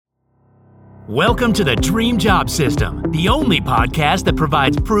Welcome to the Dream Job System, the only podcast that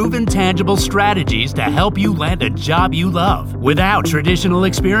provides proven, tangible strategies to help you land a job you love without traditional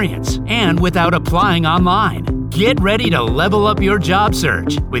experience and without applying online. Get ready to level up your job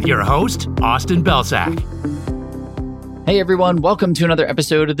search with your host, Austin Belsak. Hey everyone, welcome to another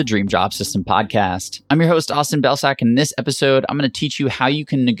episode of the Dream Job System podcast. I'm your host, Austin Belsak. In this episode, I'm going to teach you how you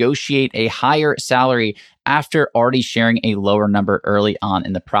can negotiate a higher salary after already sharing a lower number early on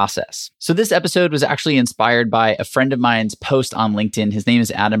in the process. So this episode was actually inspired by a friend of mine's post on LinkedIn. His name is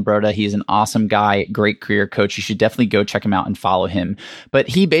Adam Broda. He's an awesome guy, great career coach. You should definitely go check him out and follow him. But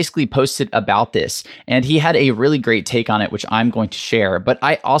he basically posted about this and he had a really great take on it, which I'm going to share. But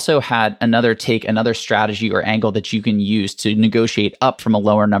I also had another take, another strategy or angle that you can use to negotiate up from a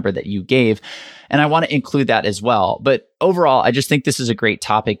lower number that you gave. And I want to include that as well. But overall, I just think this is a great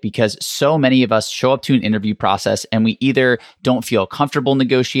topic because so many of us show up to an interview process and we either don't feel comfortable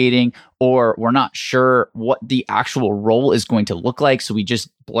negotiating or we're not sure what the actual role is going to look like. So we just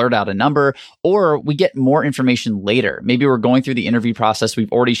blurt out a number, or we get more information later. Maybe we're going through the interview process,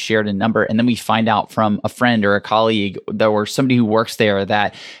 we've already shared a number, and then we find out from a friend or a colleague or somebody who works there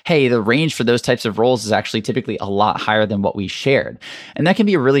that, hey, the range for those types of roles is actually typically a lot higher than what we shared. And that can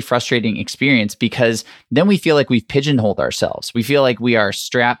be a really frustrating experience because then we feel like we've pigeonholed ourselves. We feel like we are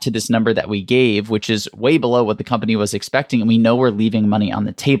strapped to this number that we gave, which is way below what the company was expecting, and we know we're leaving money on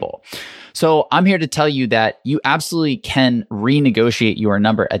the table. So I'm here to tell you that you absolutely can renegotiate your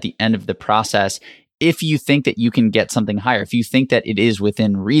number at the end of the process if you think that you can get something higher, if you think that it is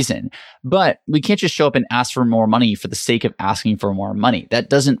within reason. But we can't just show up and ask for more money for the sake of asking for more money. That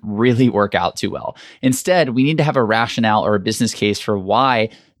doesn't really work out too well. Instead, we need to have a rationale or a business case for why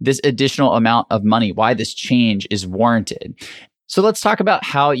this additional amount of money, why this change is warranted. So let's talk about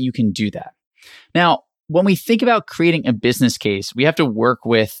how you can do that. Now, when we think about creating a business case, we have to work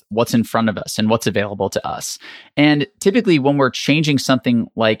with what's in front of us and what's available to us. And typically when we're changing something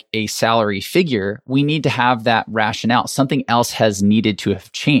like a salary figure, we need to have that rationale. Something else has needed to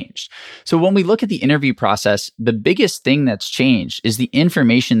have changed. So when we look at the interview process, the biggest thing that's changed is the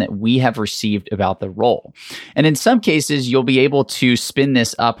information that we have received about the role. And in some cases, you'll be able to spin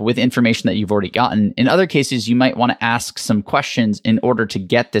this up with information that you've already gotten. In other cases, you might want to ask some questions in order to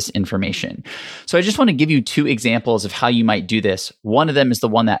get this information. So I just want to give you two examples of how you might do this. One of them is the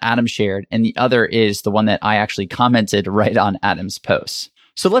one that Adam shared, and the other is the one that I actually commented right on Adam's post.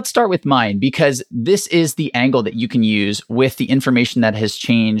 So let's start with mine because this is the angle that you can use with the information that has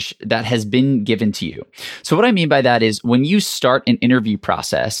changed, that has been given to you. So what I mean by that is when you start an interview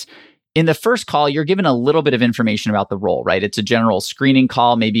process, in the first call, you're given a little bit of information about the role, right? It's a general screening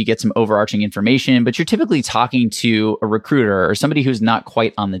call. Maybe you get some overarching information, but you're typically talking to a recruiter or somebody who's not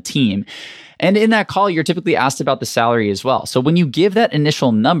quite on the team. And in that call, you're typically asked about the salary as well. So when you give that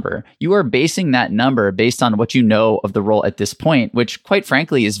initial number, you are basing that number based on what you know of the role at this point, which quite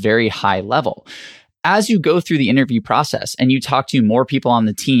frankly is very high level. As you go through the interview process and you talk to more people on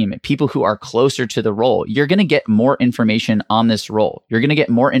the team, people who are closer to the role, you're going to get more information on this role. You're going to get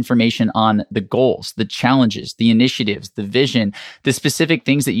more information on the goals, the challenges, the initiatives, the vision, the specific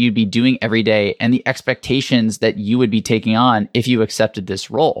things that you'd be doing every day, and the expectations that you would be taking on if you accepted this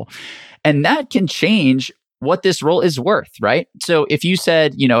role. And that can change what this role is worth, right? So if you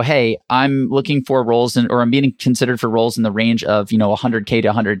said, hey, I'm looking for roles or I'm being considered for roles in the range of, $100K to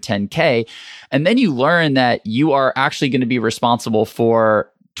 $110K, and then you learn that you are actually going to be responsible for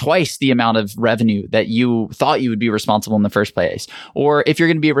twice the amount of revenue that you thought you would be responsible in the first place. Or if you're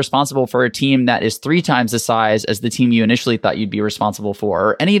going to be responsible for a team that is 3 times the size as the team you initially thought you'd be responsible for,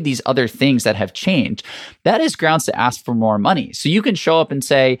 or any of these other things that have changed, that is grounds to ask for more money. So you can show up and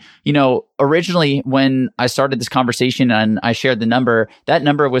say, originally when I started this conversation and I shared the number, that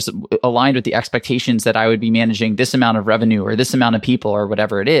number was aligned with the expectations that I would be managing this amount of revenue or this amount of people or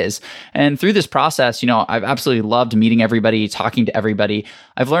whatever it is. And through this process, I've absolutely loved meeting everybody, talking to everybody.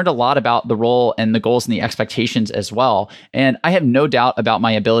 I've learned a lot about the role and the goals and the expectations as well. And I have no doubt about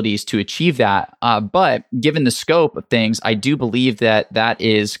my abilities to achieve that. But given the scope of things, I do believe that that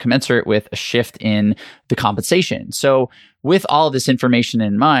is commensurate with a shift in the compensation. So with all of this information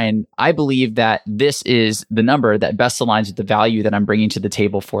in mind, I believe that this is the number that best aligns with the value that I'm bringing to the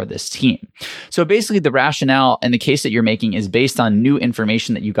table for this team. So basically, the rationale and the case that you're making is based on new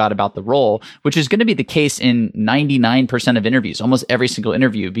information that you got about the role, which is going to be the case in 99% of interviews, almost every single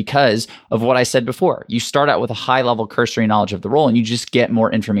interview, because of what I said before. You start out with a high-level cursory knowledge of the role, and you just get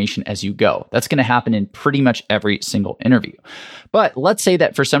more information as you go. That's going to happen in pretty much every single interview. But let's say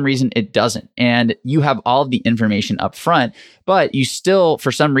that for some reason it doesn't, and you have all of the information up front, but you still,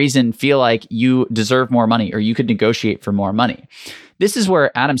 for some reason, feel like you deserve more money or you could negotiate for more money. this is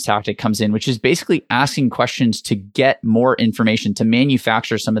where Adam's tactic comes in, which is basically asking questions to get more information, to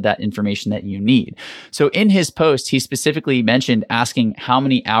manufacture some of that information that you need. So in his post, he specifically mentioned asking how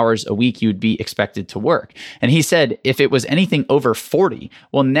many hours a week you'd be expected to work. And he said, if it was anything over 40,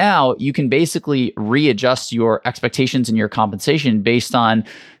 well, now you can basically readjust your expectations and your compensation based on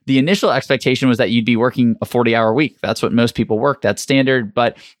the initial expectation was that you'd be working a 40-hour week. That's what most people work. That's standard.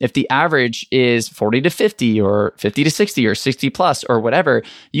 But if the average is 40 to 50 or 50 to 60 or 60 plus or whatever,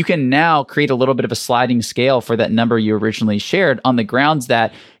 you can now create a little bit of a sliding scale for that number you originally shared on the grounds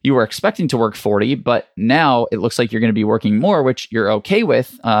that you were expecting to work 40, but now it looks like you're going to be working more, which you're okay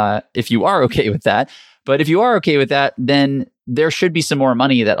with if you are okay with that. But if you are okay with that, then there should be some more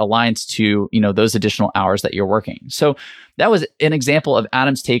money that aligns to, those additional hours that you're working. So that was an example of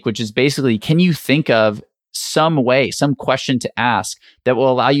Adam's take, which is basically, can you think of some way, some question to ask that will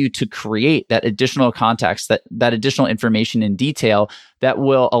allow you to create that additional context, that additional information in detail that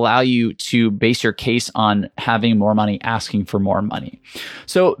will allow you to base your case on having more money, asking for more money.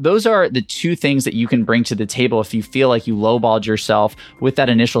 So those are the two things that you can bring to the table if you feel like you lowballed yourself with that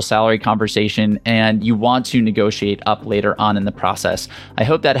initial salary conversation and you want to negotiate up later on in the process. I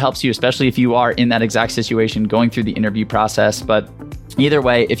hope that helps you, especially if you are in that exact situation going through the interview process. But either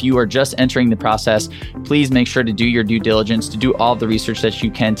way, if you are just entering the process, please make sure to do your due diligence, to do all of the research that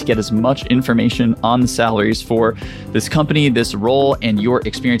you can to get as much information on the salaries for this company, this role, and your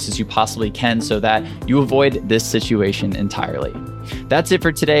experience as you possibly can so that you avoid this situation entirely. That's it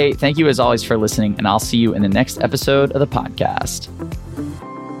for today. Thank you as always for listening, and I'll see you in the next episode of the podcast.